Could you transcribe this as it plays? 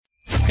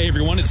Hey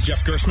everyone, it's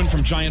Jeff Gerstmann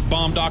from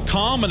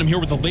GiantBomb.com, and I'm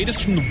here with the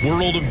latest from the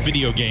world of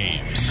video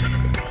games.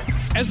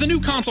 As the new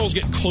consoles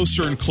get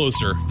closer and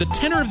closer, the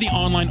tenor of the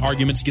online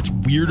arguments gets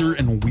weirder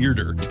and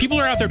weirder. People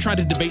are out there trying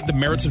to debate the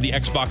merits of the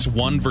Xbox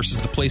One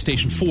versus the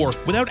PlayStation 4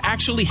 without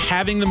actually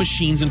having the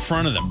machines in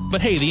front of them.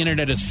 But hey, the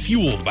internet is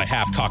fueled by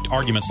half-cocked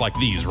arguments like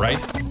these, right?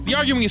 The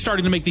arguing is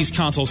starting to make these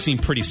consoles seem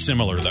pretty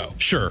similar, though.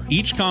 Sure,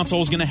 each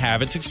console is going to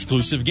have its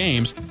exclusive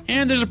games,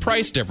 and there's a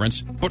price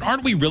difference, but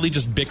aren't we really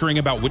just bickering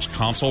about which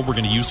console we're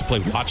going to use to play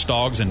Watch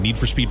Dogs and Need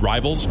for Speed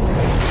Rivals?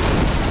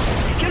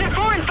 Unit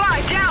 4 and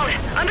 5 down!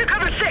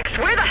 Undercover 6,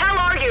 where the hell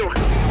are you?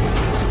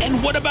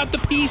 And what about the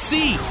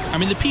PC? I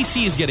mean, the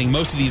PC is getting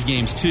most of these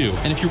games too,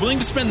 and if you're willing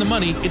to spend the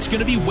money, it's going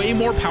to be way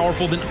more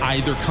powerful than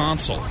either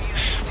console.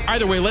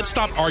 Either way, let's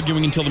stop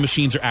arguing until the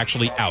machines are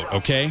actually out,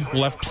 okay?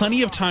 We'll have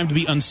plenty of time to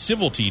be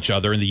uncivil to each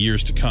other in the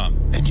years to come.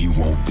 And you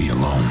won't be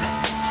alone.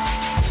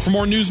 For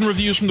more news and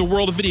reviews from the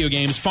world of video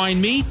games, find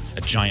me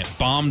at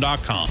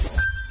GiantBomb.com.